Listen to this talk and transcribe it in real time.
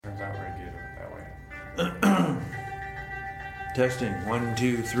Testing. 1,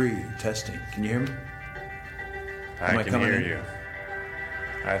 2, 3. Testing. Can you hear me? I can hear you.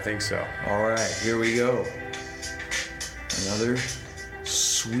 I think so. All right, here we go. Another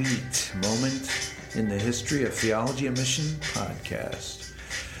sweet moment in the history of Theology on Mission podcast.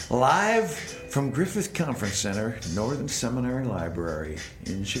 Live from Griffith Conference Center, Northern Seminary Library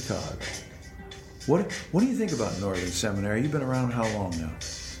in Chicago. What do you think about Northern Seminary? You've been around how long now?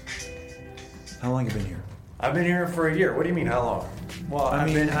 How long have you been here? I've been here for a year. What do you mean, how long? Well,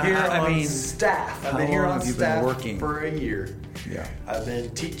 I've been here on staff. I've been here on staff for a year. Yeah. I've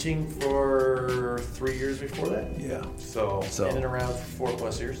been teaching for 3 years before that. Yeah. So in and around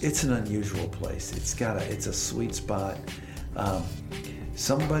 4+ years. It's an unusual place. It's a sweet spot.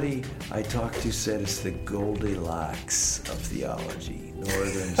 Somebody I talked to said it's the Goldilocks of theology,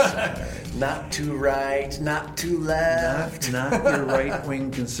 Northern Seminary. Not too right, not too left. Not your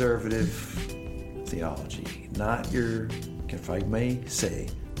right-wing conservative theology. Not your, if I may say,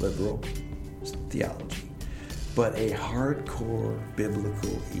 liberal theology. But a hardcore,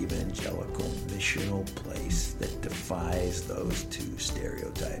 biblical, evangelical, missional place that defies those two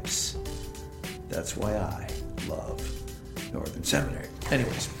stereotypes. That's why I love Northern Seminary.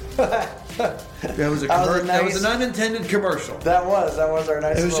 Anyways, that was an unintended commercial. That was our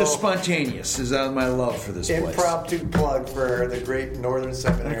nice. It was just spontaneous. Is that my love for this place? Impromptu plug for the great Northern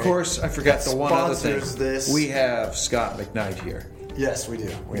Seminary. And of course, I forgot the one other thing. This. We have Scott McKnight here. Yes, we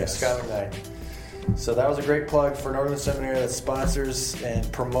do. We have Scott McKnight. So that was a great plug for Northern Seminary that sponsors and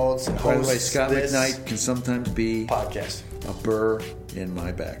promotes and hosts. By the way, Scott McKnight can sometimes be podcast a burr in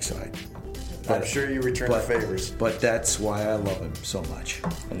my backside. I'm sure you return the favors. But that's why I love him so much.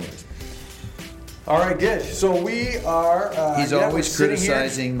 Anyways. All right, good. So we are... He's always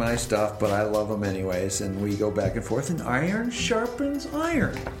criticizing my stuff, but I love him anyways, and we go back and forth, and iron sharpens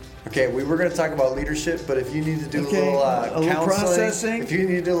iron. Okay, we were going to talk about leadership, but if you need to do a little processing, if you need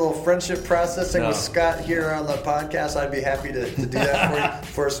to do a little friendship processing with Scott here on the podcast, I'd be happy to do that for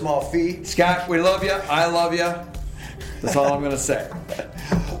you for a small fee. Scott, we love you. I love you. That's all I'm going to say.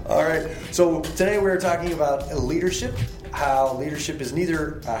 All right. So today we're talking about leadership, how leadership is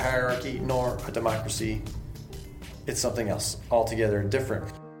neither a hierarchy nor a democracy. It's something else altogether different.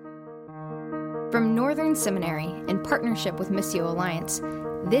 From Northern Seminary, in partnership with Missio Alliance,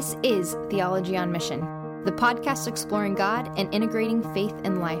 this is Theology on Mission, the podcast exploring God and integrating faith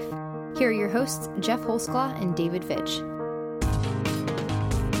and life. Here are your hosts, Jeff Holsclaw and David Fitch.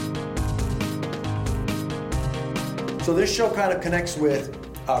 So this show kind of connects with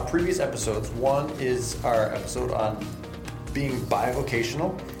previous episodes. One is our episode on being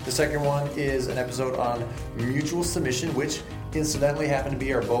bivocational. The second one is an episode on mutual submission, which incidentally happen to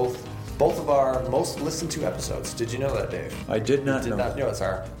be both of our most listened to episodes. Did you know that, Dave? I did not know. Did not know. It's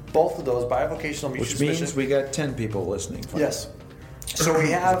both of those bivocational mutual which submission. Which means we got 10 people listening. Yes. So we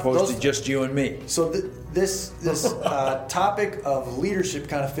have as opposed to just you and me. So this topic of leadership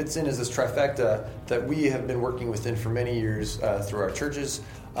kind of fits in as this trifecta that we have been working within for many years through our churches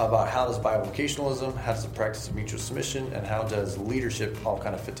about how does bivocationalism, how does the practice of mutual submission, and how does leadership all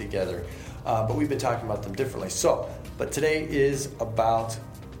kind of fit together. But we've been talking about them differently. But today is about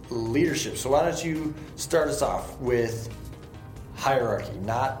leadership. So why don't you start us off with hierarchy,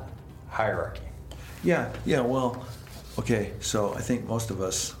 not hierarchy. Yeah, well, okay, so I think most of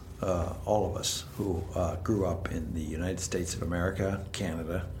us, all of us who grew up in the United States of America,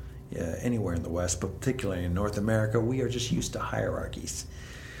 Canada, anywhere in the West, but particularly in North America, we are just used to hierarchies.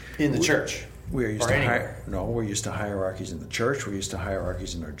 In the church? We're used we're used to hierarchies in the church, we're used to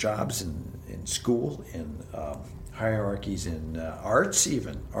hierarchies in our jobs, in school, in hierarchies in arts,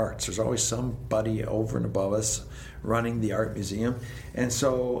 even arts. There's always somebody over and above us running the art museum. And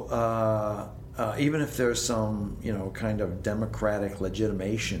so even if there's some, kind of democratic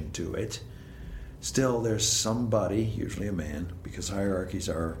legitimation to it, still there's somebody, usually a man, because hierarchies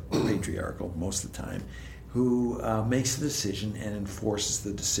are patriarchal most of the time, who makes the decision and enforces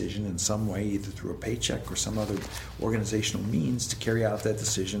the decision in some way, either through a paycheck or some other organizational means to carry out that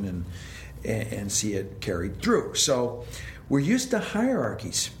decision and see it carried through. So we're used to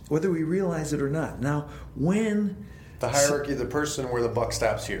hierarchies, whether we realize it or not. Now, when... The hierarchy of the person where the buck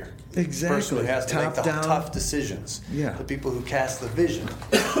stops here. Exactly. The person who has to make the tough decisions. Yeah. The people who cast the vision.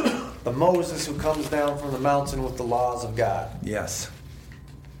 The Moses who comes down from the mountain with the laws of God. Yes.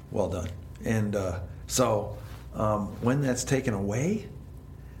 Well done. And so when that's taken away,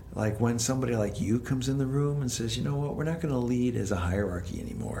 like when somebody like you comes in the room and says, you know what, we're not going to lead as a hierarchy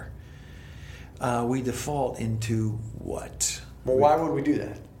anymore. We default into what? Well, why would we do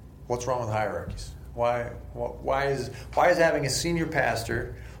that? What's wrong with hierarchies? Why is having a senior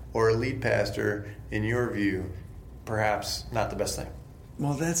pastor or a lead pastor, in your view, perhaps not the best thing.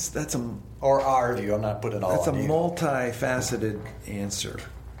 Well, that's a Or our view. I'm not putting it all that's a on you. multifaceted answer.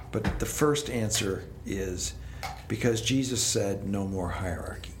 But the first answer is because Jesus said no more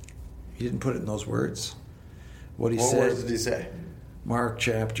hierarchy. He didn't put it in those words. What What words did he say? Mark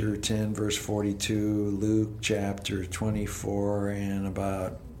chapter 10, verse 42, Luke chapter 24, and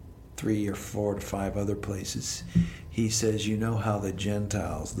about 3 or 4 to 5 other places. He says, you know how the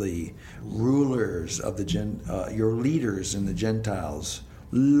Gentiles, the rulers of the your leaders in the Gentiles,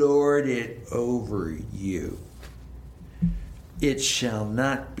 lord it over you. It shall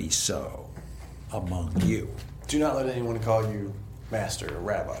not be so among you. Do not let anyone call you master or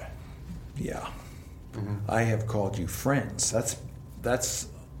rabbi. Yeah. I have called you friends. That's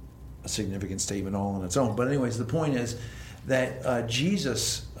a significant statement all on its own. But anyways, the point is that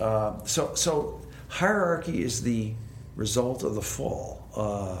Jesus, so hierarchy is the result of the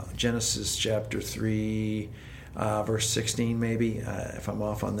fall. Genesis chapter 3, verse 16 maybe. If I'm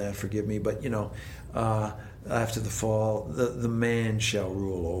off on that, forgive me. But, after the fall, the man shall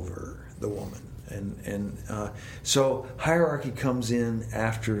rule over the woman. And so hierarchy comes in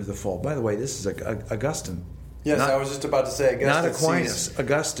after the fall. By the way, this is Augustine. Yes, I was just about to say Augustine. Not Aquinas.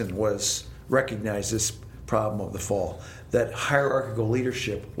 Augustine recognized this problem of the fall, that hierarchical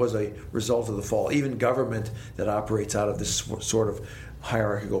leadership was a result of the fall. Even government that operates out of this sort of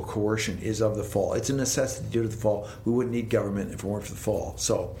hierarchical coercion is of the fall. It's a necessity due to the fall. We wouldn't need government if it weren't for the fall.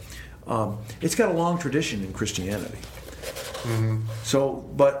 So it's got a long tradition in Christianity. Mm-hmm. So,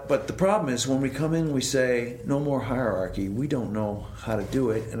 but the problem is when we come in and we say no more hierarchy, we don't know how to do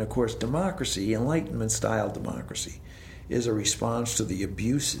it. And of course, democracy, Enlightenment-style democracy, is a response to the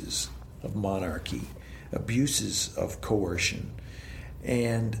abuses of monarchy, abuses of coercion.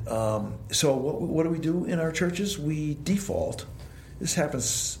 And so what do we do in our churches? We default. This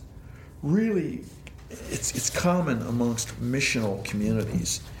happens really, it's common amongst missional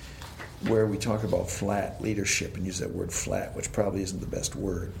communities where we talk about flat leadership and use that word flat, which probably isn't the best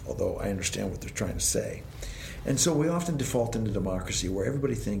word, although I understand what they're trying to say. And so we often default into democracy where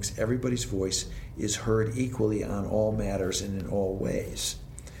everybody thinks everybody's voice is heard equally on all matters and in all ways.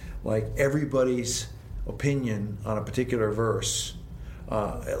 Like everybody's opinion on a particular verse,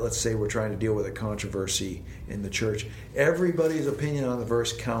 let's say we're trying to deal with a controversy in the church, everybody's opinion on the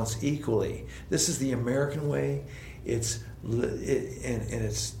verse counts equally. This is the American way. It's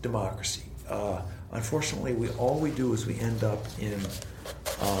democracy. Unfortunately, all we do is we end up in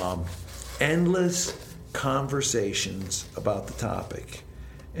endless conversations about the topic,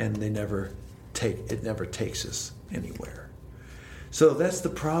 and it never takes us anywhere. So that's the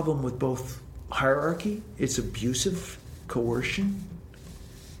problem with both hierarchy. It's abusive coercion,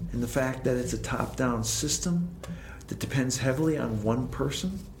 and the fact that it's a top-down system that depends heavily on one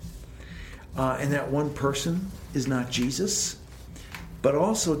person. And that one person is not Jesus, but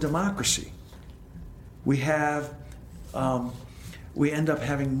also democracy. We end up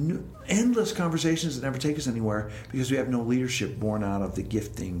having endless conversations that never take us anywhere because we have no leadership born out of the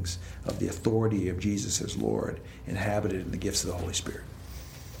giftings of the authority of Jesus as Lord, inhabited in the gifts of the Holy Spirit.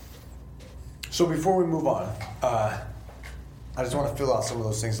 So before we move on, I just want to fill out some of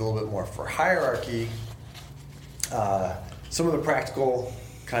those things a little bit more. For hierarchy, some of the practical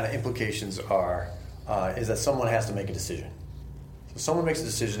kind of implications is that someone has to make a decision. So someone makes a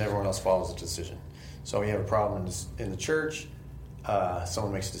decision, everyone else follows the decision. So we have a problem in the church,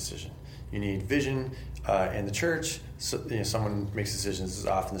 someone makes a decision. You need vision in the church, so, someone makes decisions. This is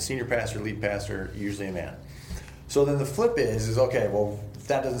often the senior pastor, lead pastor, usually a man. So then the flip is okay, well,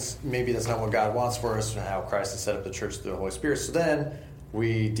 maybe that's not what God wants for us, or how Christ has set up the church through the Holy Spirit. So then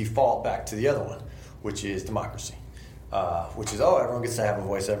we default back to the other one, which is democracy. Which is, everyone gets to have a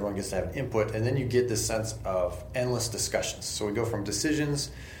voice, everyone gets to have an input, and then you get this sense of endless discussions. So we go from decisions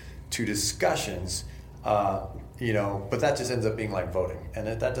to discussions, but that just ends up being like voting, and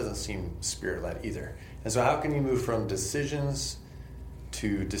that doesn't seem Spirit-led either. And so how can you move from decisions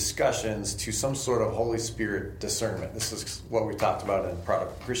to discussions to some sort of Holy Spirit discernment? This is what we talked about in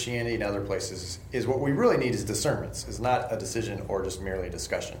Product of Christianity and other places, is what we really need is discernments. It's not a decision or just merely a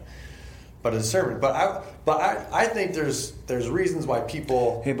discussion, but a discernment. But I think there's reasons why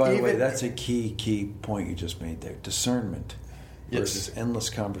people... Hey, by the way, that's a key point you just made there. Discernment versus endless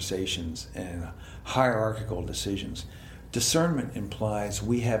conversations and hierarchical decisions. Discernment implies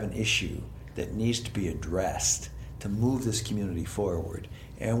we have an issue that needs to be addressed to move this community forward,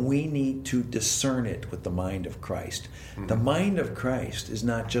 and we need to discern it with the mind of Christ. Mm-hmm. The mind of Christ is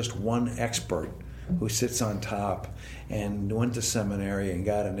not just one expert who sits on top and went to seminary and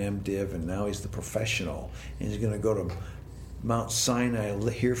got an MDiv, and now he's the professional, and he's going to go to Mount Sinai,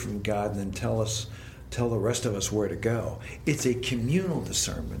 hear from God, and then tell us tell the rest of us where to go. It's a communal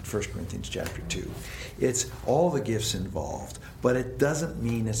discernment, 1 Corinthians chapter 2. It's all the gifts involved, but it doesn't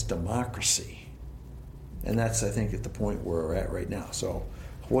mean it's democracy. And that's, I think, at the point where we're at right now. So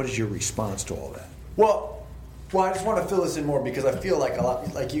what is your response to all that? Well, I just want to fill this in more because I feel like a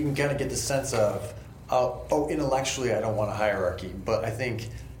lot, like you can kind of get the sense of, intellectually I don't want a hierarchy, but I think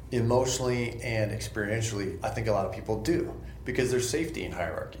emotionally and experientially, I think a lot of people do because there's safety in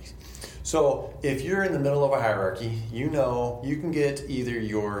hierarchies. So if you're in the middle of a hierarchy, you know you can get either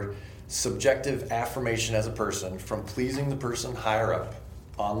your subjective affirmation as a person from pleasing the person higher up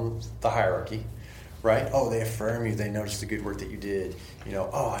on the hierarchy, right? Oh, they affirm you. They notice the good work that you did. You know,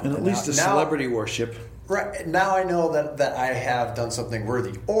 and at least the celebrity worship. Right. Now I know that I have done something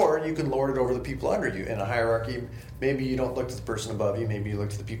worthy. Or you can lord it over the people under you. In a hierarchy, maybe you don't look to the person above you. Maybe you look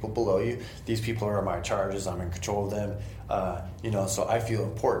to the people below you. These people are my charges. I'm in control of them. So I feel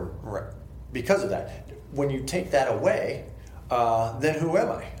important because of that. When you take that away, then who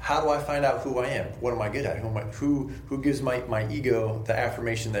am I? How do I find out who I am? What am I good at? Who gives my ego the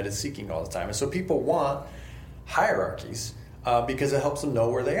affirmation that it's seeking all the time? And so people want hierarchies because it helps them know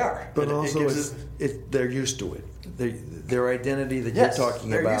where they are. But they're used to it. Their identity that you're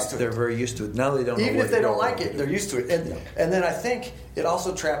talking about, they're very used to it. Now they don't know even where if they to don't go. like it, they're used to it. And then I think it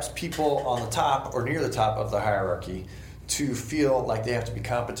also traps people on the top or near the top of the hierarchy to feel like they have to be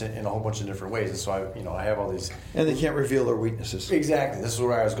competent in a whole bunch of different ways. And so I have all these... And they can't reveal their weaknesses. Exactly. This is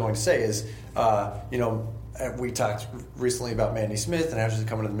what I was going to say is, we talked recently about Mandy Smith, and after she's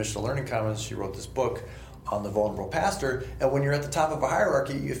coming to the Missional Learning Commons, she wrote this book on the vulnerable pastor. And when you're at the top of a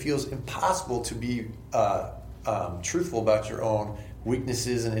hierarchy, it feels impossible to be truthful about your own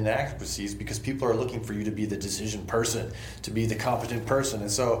weaknesses and inadequacies because people are looking for you to be the decision person, to be the competent person.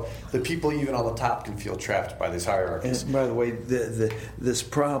 And so the people even on the top can feel trapped by these hierarchies. And by the way, this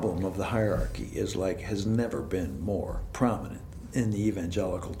problem of the hierarchy has never been more prominent in the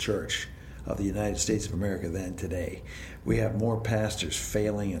evangelical church of the United States of America than today. We have more pastors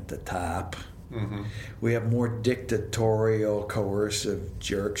failing at the top. Mm-hmm. We have more dictatorial, coercive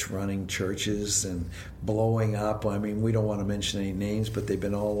jerks running churches and blowing up. I mean, we don't want to mention any names, but they've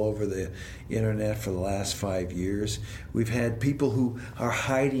been all over the internet for the last 5 years. We've had people who are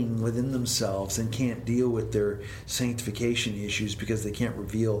hiding within themselves and can't deal with their sanctification issues because they can't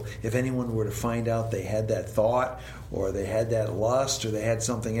reveal. If anyone were to find out they had that thought or they had that lust or they had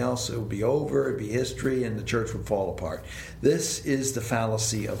something else, it would be over, it would be history, and the church would fall apart. This is the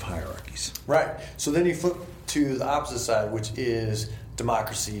fallacy of hierarchies. Right. So then you flip to the opposite side, which is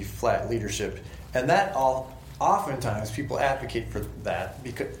democracy, flat leadership. And that oftentimes people advocate for that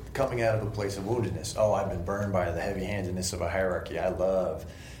because coming out of a place of woundedness. Oh, I've been burned by the heavy-handedness of a hierarchy. I love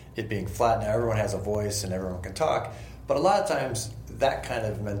it being flat. Now everyone has a voice and everyone can talk. But a lot of times that kind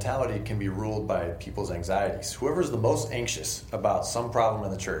of mentality can be ruled by people's anxieties. Whoever's the most anxious about some problem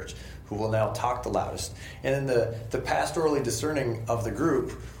in the church, who will now talk the loudest. And then the pastorally discerning of the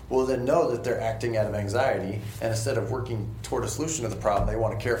group will then know that they're acting out of anxiety, and instead of working toward a solution to the problem, they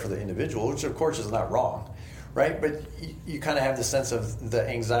want to care for the individual, which of course is not wrong, right? But you kind of have the sense of the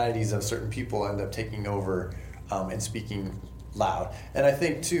anxieties of certain people end up taking over and speaking loud. And I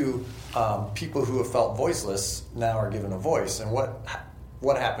think too, people who have felt voiceless now are given a voice. And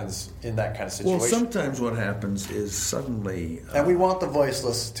what happens in that kind of situation? Well, sometimes what happens is suddenly... and we want the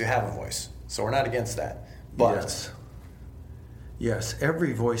voiceless to have a voice, so we're not against that. But Yes,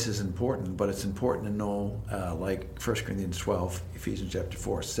 every voice is important, but it's important to know, like 1 Corinthians 12, Ephesians chapter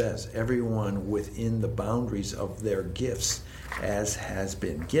 4 says, everyone within the boundaries of their gifts as has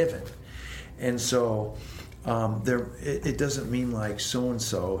been given. And so it doesn't mean like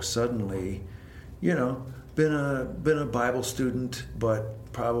so-and-so suddenly, been a Bible student,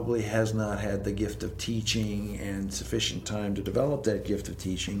 but probably has not had the gift of teaching and sufficient time to develop that gift of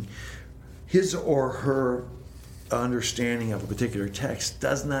teaching. His or her understanding of a particular text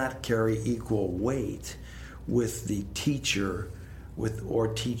does not carry equal weight with the teacher, or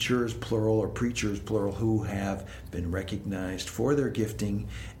teachers plural or preachers plural, who have been recognized for their gifting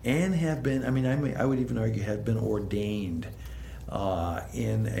and have been, I would even argue, have been ordained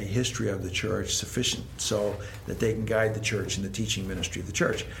in a history of the church sufficient so that they can guide the church in the teaching ministry of the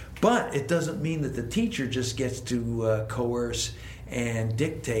church. But it doesn't mean that the teacher just gets to coerce and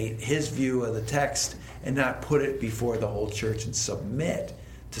dictate his view of the text and not put it before the whole church and submit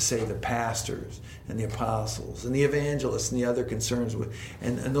to, say, the pastors and the apostles and the evangelists and the other concerns with,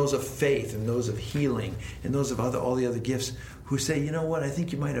 and those of faith and those of healing and those of all the other gifts, who say, you know what, I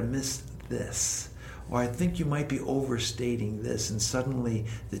think you might have missed this, or I think you might be overstating this, and suddenly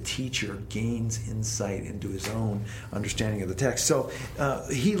the teacher gains insight into his own understanding of the text. So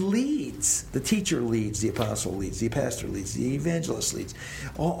he leads, the teacher leads, the apostle leads, the pastor leads, the evangelist leads.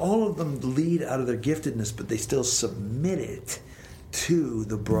 All of them lead out of their giftedness, but they still submit it to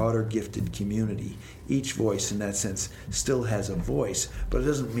the broader gifted community. Each voice in that sense still has a voice, but it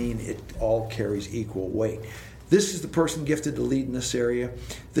doesn't mean it all carries equal weight. This is the person gifted to lead in this area.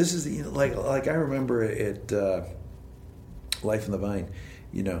 This is the, like I remember at Life in the Vine,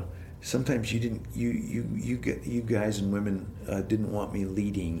 sometimes you guys and women didn't want me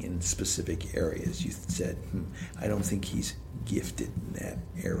leading in specific areas. You said, I don't think he's gifted in that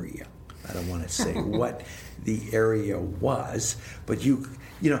area. I don't want to say what the area was, but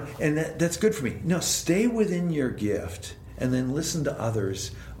and that's good for me. No, stay within your gift and then listen to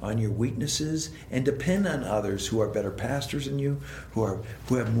others on your weaknesses and depend on others who are better pastors than you, who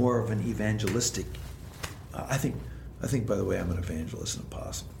have more of an evangelistic. I think by the way, I'm an evangelist and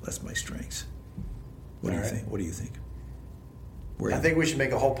apostle. That's my strengths. What do you think? What do you think? I think we should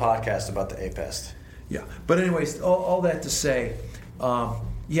make a whole podcast about the APEST. Yeah, but anyways, all that to say, the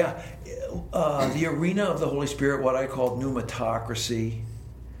arena of the Holy Spirit, what I call pneumatocracy,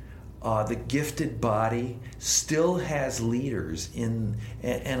 the gifted body still has leaders and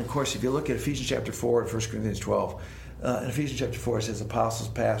of course, if you look at Ephesians chapter 4 and 1 Corinthians 12, in Ephesians chapter 4 it says apostles,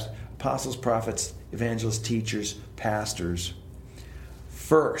 prophets, evangelists, teachers, pastors,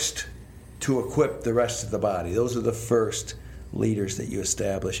 first to equip the rest of the body. Those are the first leaders that you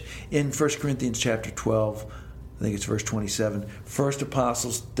establish. In 1 Corinthians chapter 12, I think it's verse 27, first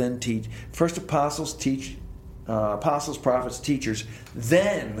apostles, apostles, prophets, teachers,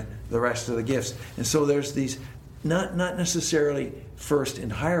 then the rest of the gifts. And so there's these, not necessarily first in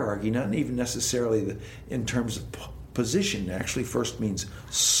hierarchy, not even necessarily in terms of position. Actually, first means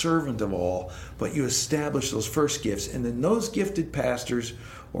servant of all, but you establish those first gifts, and then those gifted pastors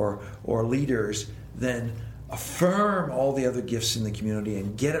or leaders then affirm all the other gifts in the community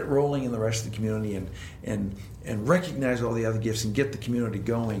and get it rolling in the rest of the community and recognize all the other gifts and get the community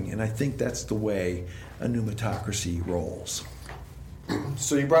going. And I think that's the way a pneumatocracy rolls.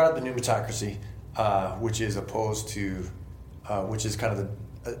 So you brought up the pneumatocracy, which is opposed to, which is kind of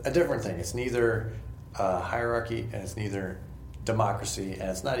a different thing. It's neither hierarchy and it's neither democracy, and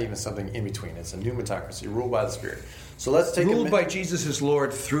it's not even something in between. It's a pneumatocracy ruled by the Spirit. So let's take ruled by Jesus as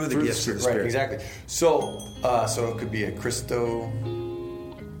Lord through the gifts of the Spirit. Right, exactly. So it could be a Christo. I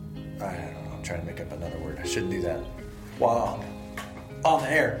don't know. I'm trying to make up another word. I shouldn't do that. Wow, on the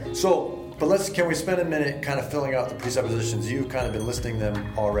air. So, but can we spend a minute kind of filling out the presuppositions? You've kind of been listing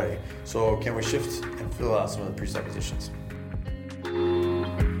them already. So can we shift and fill out some of the presuppositions?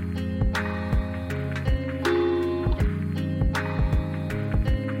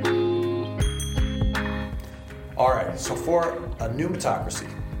 All right, so for a pneumatocracy,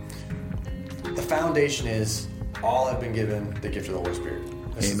 the foundation is all have been given the gift of the Holy Spirit.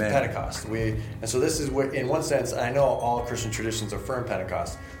 This Amen. Is Pentecost. And so this is what, in one sense, I know all Christian traditions affirm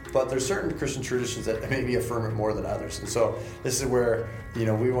Pentecost, but there's certain Christian traditions that maybe affirm it more than others. And so this is where, we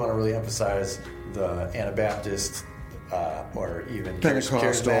want to really emphasize the Anabaptist or even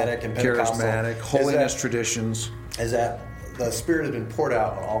charismatic and Pentecostal. holiness traditions. Is that the Spirit has been poured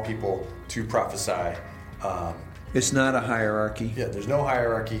out on all people to prophesy. It's not a hierarchy. Yeah, there's no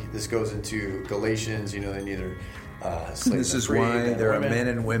hierarchy. This goes into Galatians. They neither slave This is free, why there women. are men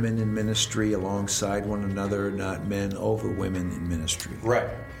and women in ministry alongside one another, not men over women in ministry. Right.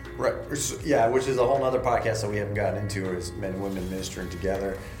 Yeah, which is a whole other podcast that we haven't gotten into, is men and women ministering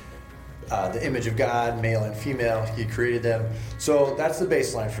together. The image of God, male and female, He created them. So that's the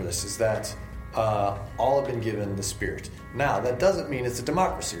baseline for this, is that all have been given the Spirit. Now, that doesn't mean it's a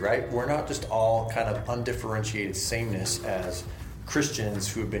democracy, right? We're not just all kind of undifferentiated sameness as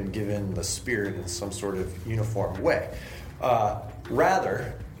Christians who have been given the Spirit in some sort of uniform way.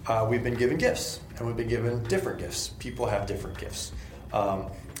 Rather, we've been given gifts, and we've been given different gifts. People have different gifts.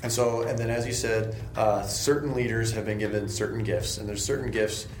 And then, as you said, certain leaders have been given certain gifts, and there's certain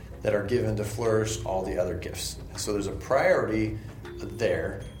gifts that are given to flourish all the other gifts. So there's a priority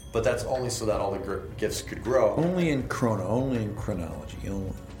there, but that's only so that all the gifts could grow. Only in chronology.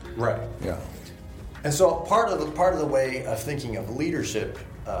 Right. Yeah. And so part of the way of thinking of leadership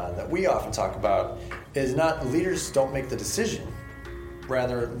that we often talk about is not leaders don't make the decision.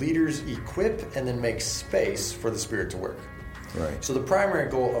 Rather, leaders equip and then make space for the Spirit to work. Right. So the primary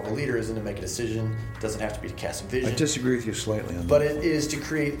goal of a leader isn't to make a decision. It doesn't have to be to cast a vision. I disagree with you slightly on that. But it is to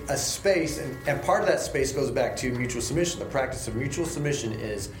create a space, and part of that space goes back to mutual submission. The practice of mutual submission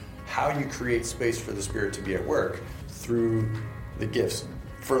is how you create space for the Spirit to be at work through the gifts.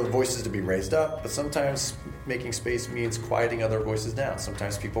 for the voices to be raised up, but sometimes making space means quieting other voices down.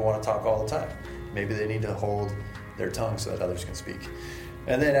 Sometimes people want to talk all the time. Maybe they need to hold their tongue so that others can speak.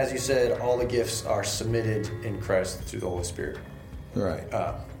 And then, as you said, all the gifts are submitted in Christ through the Holy Spirit. Right.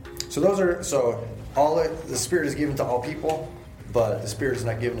 So the Spirit is given to all people, but the Spirit is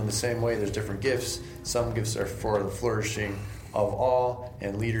not given in the same way. There's different gifts. Some gifts are for the flourishing of all,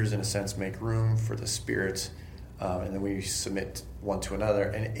 and leaders, in a sense, make room for the Spirit, and then we submit one to another.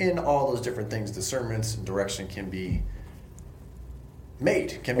 And in all those different things, discernments and direction can be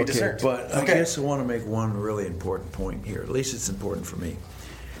discerned. But I guess I want to make one really important point here. At least it's important for me.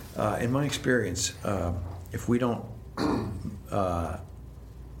 In my experience, if we don't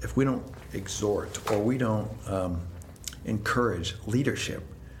exhort or we don't encourage leadership,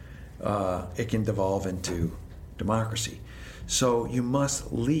 it can devolve into democracy. So you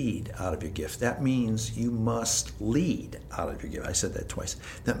must lead out of your gift. That means you must lead out of your gift. I said that twice.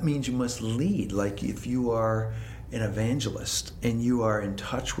 That means you must lead. Like if you are an evangelist and you are in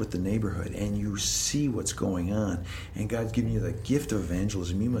touch with the neighborhood and you see what's going on and God's given you the gift of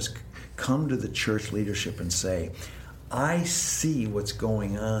evangelism, you must come to the church leadership and say, I see what's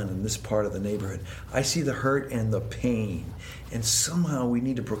going on in this part of the neighborhood. I see the hurt and the pain. And somehow we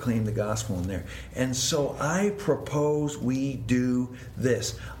need to proclaim the gospel in there. And so I propose we do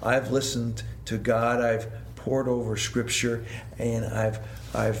this. I've listened to God. I've pored over Scripture. And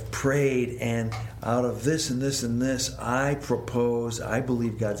I've prayed. And out of this and this and this, I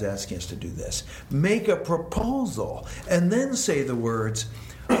believe God's asking us to do this. Make a proposal. And then say the words,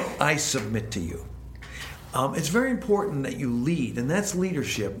 I submit to you. It's very important that you lead, and that's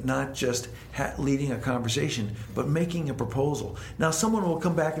leadership, not just leading a conversation, but making a proposal. Now, someone will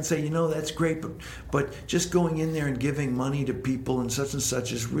come back and say, that's great, but just going in there and giving money to people and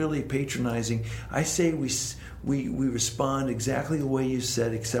such is really patronizing. I say we respond exactly the way you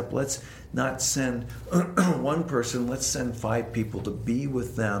said, except let's not send one person, let's send 5 people to be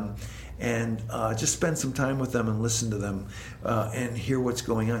with them and just spend some time with them and listen to them and hear what's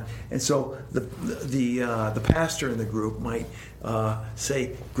going on. And so the pastor in the group might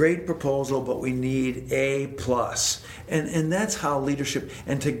say, great proposal, but we need A+. And that's how leadership,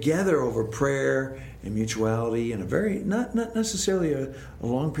 and together over prayer and mutuality and a very, not necessarily a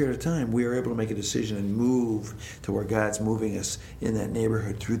long period of time, we are able to make a decision and move to where God's moving us in that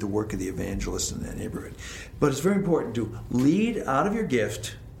neighborhood through the work of the evangelist in that neighborhood. But it's very important to lead out of your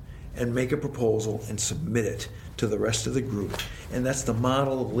gift and make a proposal and submit it to the rest of the group. And that's the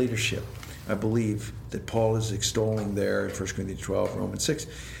model of leadership, I believe, that Paul is extolling there in 1 Corinthians 12, Romans 6,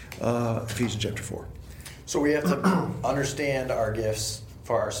 Ephesians chapter 4. So we have to understand our gifts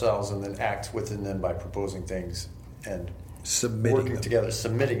for ourselves and then act within them by proposing things and working together,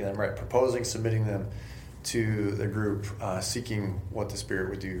 submitting them, right? Proposing, submitting them to the group, seeking what the Spirit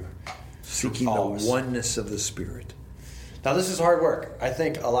would do. Seeking the oneness of the Spirit. Now, this is hard work. I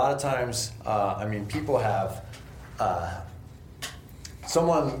think a lot of times, people have...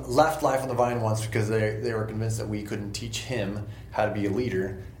 someone left Life on the Vine once because they were convinced that we couldn't teach him how to be a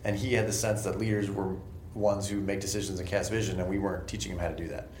leader, and he had the sense that leaders were ones who make decisions and cast vision, and we weren't teaching him how to do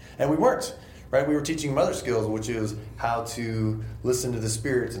that. And we weren't, right? We were teaching him other skills, which is how to listen to the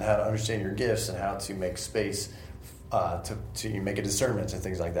Spirit and how to understand your gifts and how to make space to make a discernment and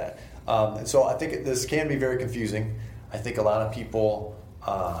things like that. And so I think this can be very confusing. I think a lot of people,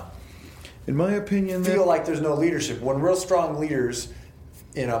 in my opinion, feel like there's no leadership. When real strong leaders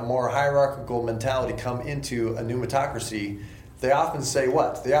in a more hierarchical mentality come into a pneumatocracy, they often say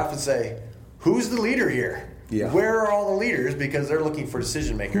what? They often say, who's the leader here? Yeah. Where are all the leaders? Because they're looking for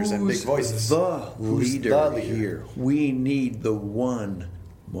decision makers and big voices. Who's the leader here? We need the one,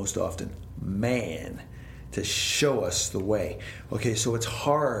 most often, man, to show us the way. Okay, so it's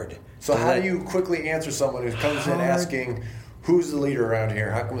hard. So how do you quickly answer someone who comes in asking, who's the leader around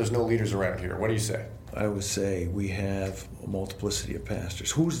here? How come there's no leaders around here? What do you say? I would say we have a multiplicity of pastors.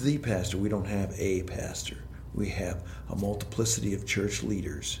 Who's the pastor? We don't have a pastor. We have a multiplicity of church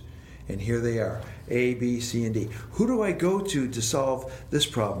leaders. And here they are, A, B, C, and D. Who do I go to solve this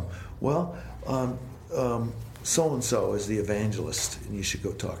problem? Well, so-and-so is the evangelist, and you should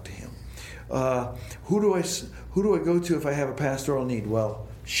go talk to him. Who do I go to if I have a pastoral need? Well,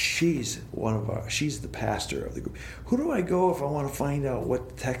 she's the pastor of the group. Who do I go if I want to find out what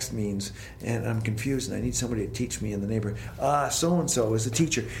the text means and I'm confused and I need somebody to teach me in the neighborhood? So-and-so is the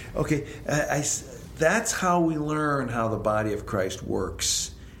teacher. Okay, that's how we learn how the body of Christ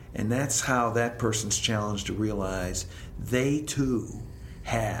works. And that's how that person's challenged to realize they too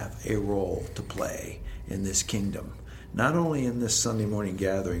have a role to play in this kingdom. Not only in this Sunday morning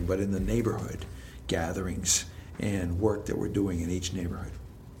gathering, but in the neighborhood gatherings and work that we're doing in each neighborhood.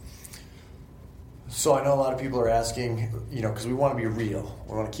 So I know a lot of people are asking, because we want to be real.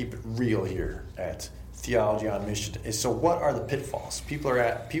 We want to keep it real here at Theology on Mission. So what are the pitfalls? People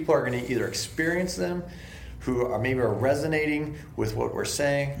are going to either experience them, who are maybe resonating with what we're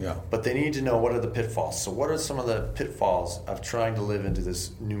saying, but they need to know what are the pitfalls. So what are some of the pitfalls of trying to live into this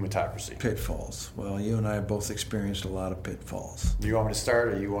pneumatocracy? Pitfalls. Well, you and I have both experienced a lot of pitfalls. Do you want me to start,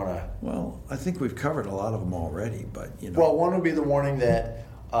 or you want to? Well, I think we've covered a lot of them already, but Well, one would be the warning that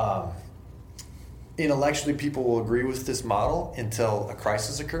intellectually people will agree with this model until a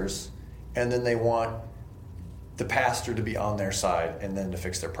crisis occurs, and then they want the pastor to be on their side and then to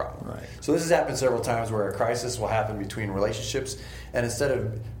fix their problem. Right. So this has happened several times where a crisis will happen between relationships, and instead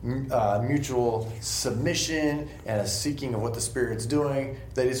of mutual submission and a seeking of what the Spirit's doing,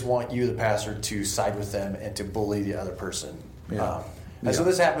 they just want you, the pastor, to side with them and to bully the other person. So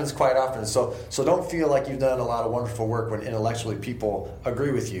this happens quite often. So don't feel like you've done a lot of wonderful work when intellectually people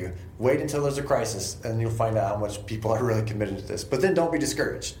agree with you. Wait until there's a crisis, and you'll find out how much people are really committed to this. But then don't be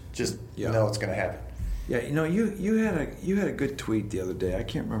discouraged. Just know it's going to happen. Yeah, you had a good tweet the other day. I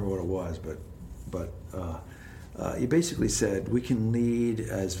can't remember what it was, but you basically said we can lead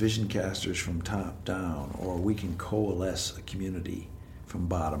as vision casters from top down, or we can coalesce a community from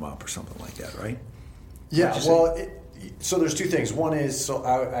bottom up, or something like that, right? Yeah. So there's two things. One is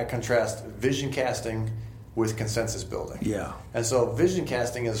I contrast vision casting with consensus building. Yeah. And so vision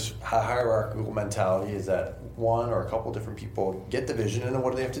casting is a hierarchical mentality. Is that one or a couple different people get the vision, and then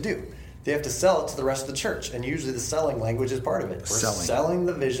what do they have to do? They have to sell it to the rest of the church, and usually the selling language is part of it. We're selling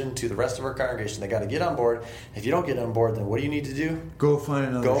the vision to the rest of our congregation. They got to get on board. If you don't get on board, then what do you need to do? Go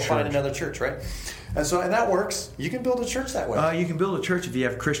find another church, right? And that works. You can build a church that way. You can build a church if you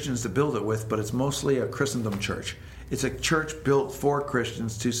have Christians to build it with, but it's mostly a Christendom church. It's a church built for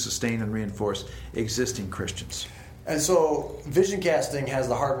Christians to sustain and reinforce existing Christians. And so vision casting has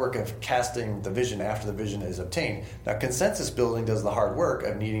the hard work of casting the vision after the vision is obtained. Now, consensus building does the hard work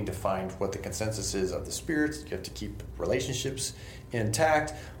of needing to find what the consensus is of the spirits. You have to keep relationships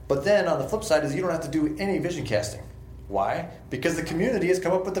intact. But then on the flip side is you don't have to do any vision casting. Why? Because the community has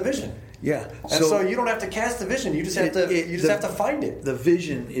come up with the vision. Yeah. And so you don't have to cast the vision. You just have to find it. The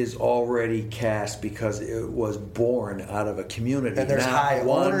vision is already cast because it was born out of a community. And there's high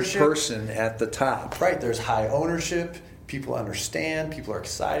ownership. One person at the top. Right. There's high ownership. People understand. People are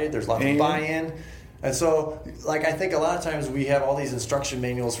excited. There's lots of buy-in. And so, I think a lot of times we have all these instruction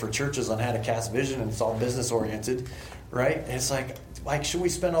manuals for churches on how to cast vision, and it's all business-oriented, right? And it's should we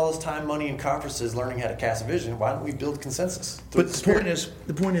spend all this time, money, and conferences learning how to cast a vision? Why don't we build consensus? But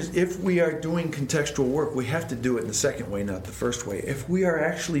the point is, if we are doing contextual work, we have to do it in the second way, not the first way. If we are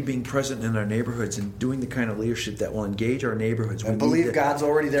actually being present in our neighborhoods and doing the kind of leadership that will engage our neighborhoods, and believe God's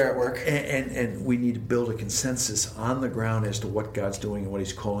already there at work, and we need to build a consensus on the ground as to what God's doing and what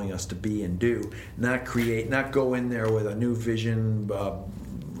He's calling us to be and do. Not go in there with a new vision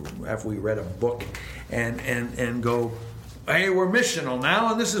after we read a book, and go, hey, we're missional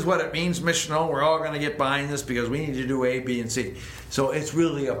now, and this is what it means, missional. We're all going to get behind this because we need to do A, B, and C. So it's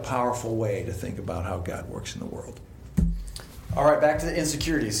really a powerful way to think about how God works in the world. All right, back to the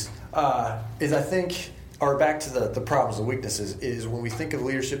insecurities. Back to the problems, the weaknesses, is when we think of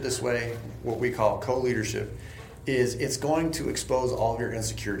leadership this way, what we call co-leadership, is it's going to expose all of your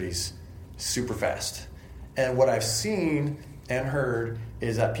insecurities super fast. And what I've seen and heard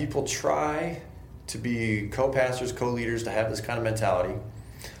is that people try to be co-pastors, co-leaders, to have this kind of mentality,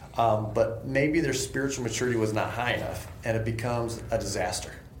 but maybe their spiritual maturity was not high enough, and it becomes a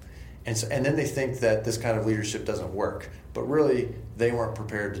disaster. And then they think that this kind of leadership doesn't work, but really they weren't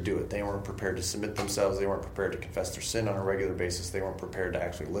prepared to do it. They weren't prepared to submit themselves. They weren't prepared to confess their sin on a regular basis. They weren't prepared to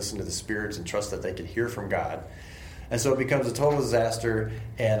actually listen to the spirits and trust that they could hear from God. And so it becomes a total disaster,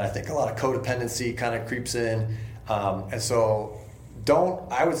 and I think a lot of codependency kind of creeps in. And so don't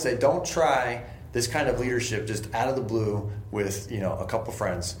try this kind of leadership just out of the blue with a couple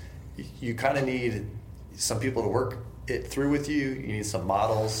friends. You kind of need some people to work it through with you. You need some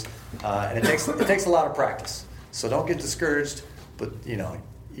models, and it takes a lot of practice. So don't get discouraged, but you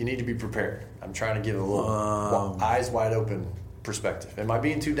need to be prepared. I'm trying to give a little eyes wide open perspective. Am I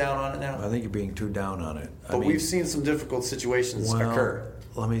being too down on it now? I think you're being too down on it. But we've seen some difficult situations occur.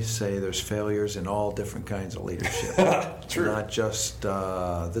 Let me say there's failures in all different kinds of leadership. True. Not just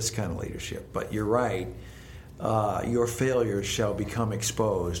this kind of leadership. But you're right. Your failures shall become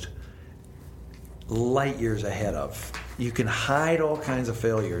exposed light years ahead of. You can hide all kinds of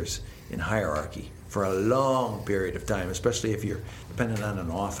failures in hierarchy for a long period of time, especially if you're dependent on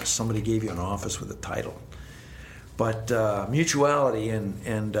an office. Somebody gave you an office with a title. But mutuality and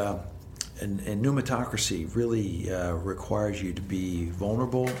pneumatocracy really requires you to be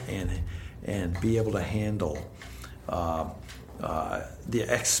vulnerable and be able to handle the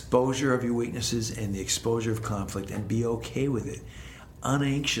exposure of your weaknesses and the exposure of conflict, and be okay with it,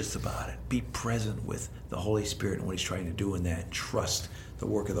 unanxious about it. Be present with the Holy Spirit and what He's trying to do in that, and trust the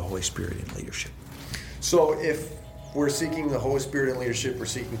work of the Holy Spirit in leadership. So if we're seeking the Holy Spirit in leadership, we're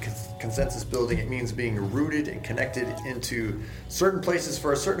seeking consensus building, it means being rooted and connected into certain places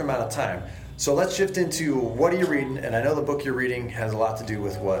for a certain amount of time. So let's shift into what are you reading? And I know the book you're reading has a lot to do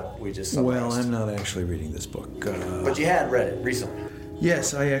with what we just summarized. Well, I'm not actually reading this book. But you had read it recently.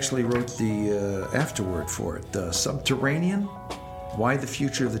 Yes, I actually wrote the afterword for it. Subterranean, Why the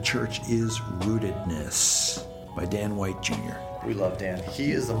Future of the Church is Rootedness by Dan White Jr. We love Dan.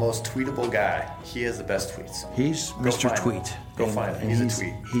 He is the most tweetable guy. He has the best tweets. He's Mr. Tweet. Go find him. He's a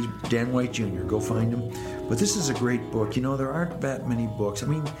tweet. He's Dan White Jr. Go find him. But this is a great book. You know, there aren't that many books. I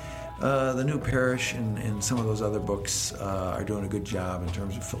mean, The New Parish and some of those other books are doing a good job in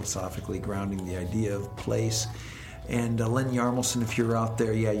terms of philosophically grounding the idea of place. And Len Yarmelson, if you're out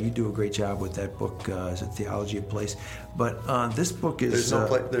there, you do a great job with that book. Is it Theology of Place? But this book is...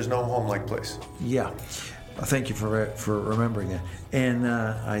 There's no home like place. Yeah. Thank you for remembering that. And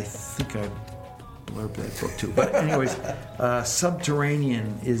I think I blurbed that book too. But anyways,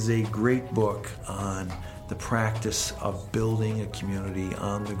 Subterranean is a great book on the practice of building a community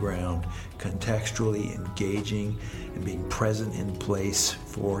on the ground, contextually engaging and being present in place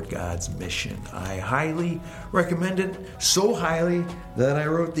for God's mission. I highly recommend it, so highly that I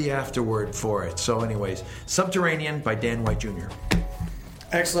wrote the afterword for it. So anyways, Subterranean by Dan White Jr.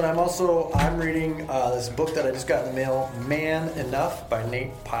 Excellent. I'm reading this book that I just got in the mail, Man Enough by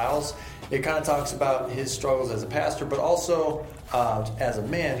Nate Piles. It kind of talks about his struggles as a pastor, but also as a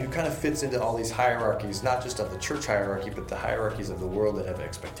man who kind of fits into all these hierarchies, not just of the church hierarchy, but the hierarchies of the world that have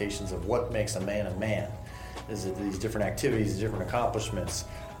expectations of what makes a man a man. Is it these different activities, different accomplishments?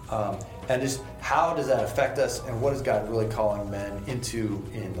 And just how does that affect us, and what is God really calling men into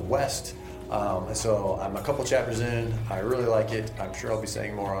in the West? And so I'm a couple chapters in. I really like it. I'm sure I'll be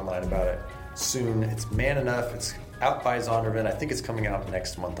saying more online about it soon. It's Man Enough. It's out by Zondervan. I think it's coming out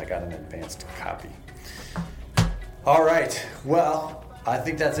next month. I got an advanced copy. All right. Well, I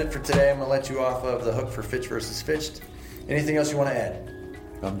think that's it for today. I'm going to let you off of the hook for Fitch versus Fitched. Anything else you want to add?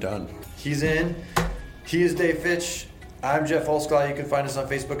 I'm done. He's in. He is Dave Fitch. I'm Jeff Olsklaw. You can find us on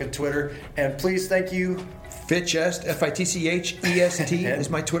Facebook and Twitter. And please thank you. Fitchest, Fitchest is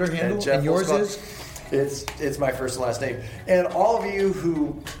my Twitter handle, and yours Olsklaw. is? It's my first and last name. And all of you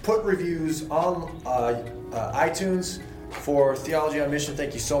who put reviews on iTunes for Theology on Mission,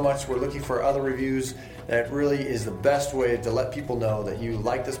 thank you so much. We're looking for other reviews. That really is the best way to let people know that you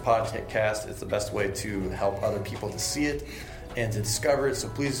like this podcast. It's the best way to help other people to see it and to discover it. So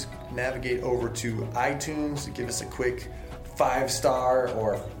please navigate over to iTunes, give us a quick 5-star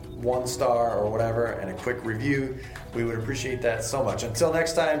or 1-star or whatever, and a quick review. We would appreciate that so much. Until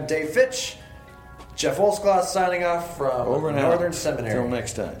next time, Dave Fitch, Jeff Olsklaw signing off from Over and Northern out. Seminary. Until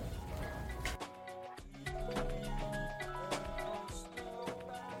next time.